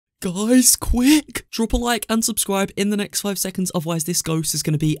Guys, quick! Drop a like and subscribe in the next 5 seconds, otherwise this ghost is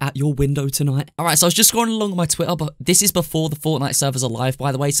going to be at your window tonight. Alright, so I was just scrolling along on my Twitter, but this is before the Fortnite servers are live,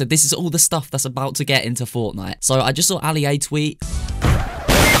 by the way, so this is all the stuff that's about to get into Fortnite. So I just saw Ali A tweet,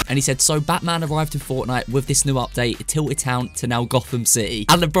 and he said, so Batman arrived in Fortnite with this new update, Tilted Town to now Gotham City.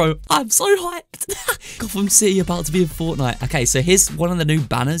 And bro, I'm so hyped. Gotham City about to be in Fortnite. Okay, so here's one of the new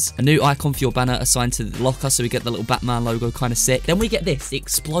banners. A new icon for your banner assigned to the locker, so we get the little Batman logo, kind of sick. Then we get this, the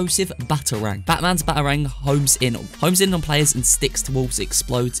explosive Batarang. Batman's Batarang homes in on players and sticks to walls,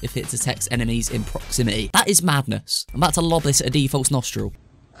 explodes if it detects enemies in proximity. That is madness. I'm about to lob this at a default's nostril.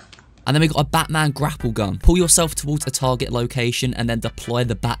 And then we got a Batman grapple gun. Pull yourself towards a target location and then deploy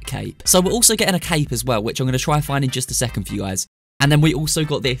the bat cape. So we're also getting a cape as well, which I'm going to try and find in just a second for you guys. And then we also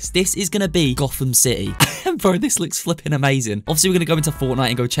got this. This is going to be Gotham City. Bro, this looks flipping amazing. Obviously, we're going to go into Fortnite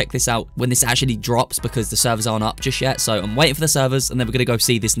and go check this out when this actually drops because the servers aren't up just yet. So I'm waiting for the servers and then we're going to go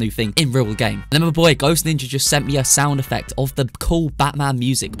see this new thing in real game. And then my boy Ghost Ninja just sent me a sound effect of the cool Batman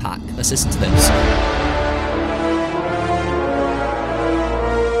music pack. Let's listen to this.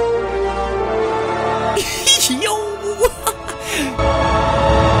 Yo!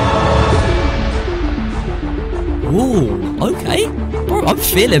 Ooh, okay. Bro, I'm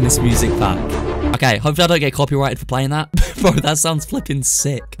feeling this music pack. Okay, hopefully I don't get copyrighted for playing that. Bro, that sounds flipping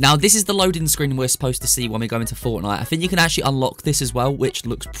sick. Now, this is the loading screen we're supposed to see when we go into Fortnite. I think you can actually unlock this as well, which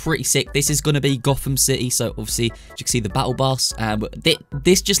looks pretty sick. This is going to be Gotham City, so obviously you can see the battle bus.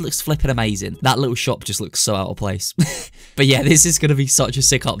 This just looks flipping amazing. That little shop just looks so out of place. But yeah, this is going to be such a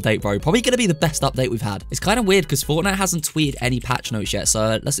sick update, bro. Probably going to be the best update we've had. It's kind of weird because Fortnite hasn't tweeted any patch notes yet,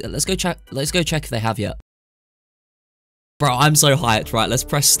 so let's go check if they have yet. Bro, I'm so hyped. Right, let's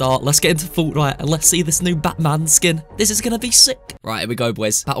press start. Let's get into Fortnite and let's see this new Batman skin. This is gonna be sick. Right, here we go,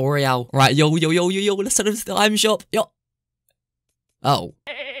 boys. Battle Royale. Right, yo. Let's head over to the item shop. Yo. Oh.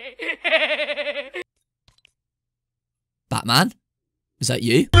 Batman? Is that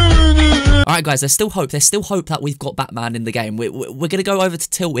you? Alright guys, there's still hope. There's still hope that we've got Batman in the game. We're going to go over to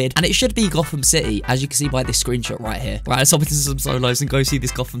Tilted, and it should be Gotham City, as you can see by this screenshot right here. Right, let's hop into some solos and go see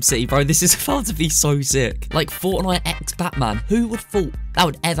this Gotham City. Bro, this is about to be so sick. Like, Fortnite X Batman. Who would thought that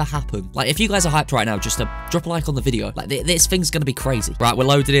would ever happen? Like, if you guys are hyped right now, just drop a like on the video. Like, this thing's going to be crazy. Right, we're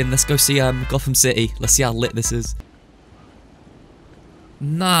loaded in. Let's go see Gotham City. Let's see how lit this is.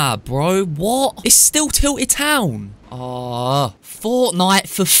 Nah, bro. What? It's still Tilted Town. Oh, Fortnite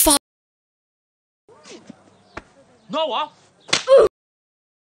for fun. Noah!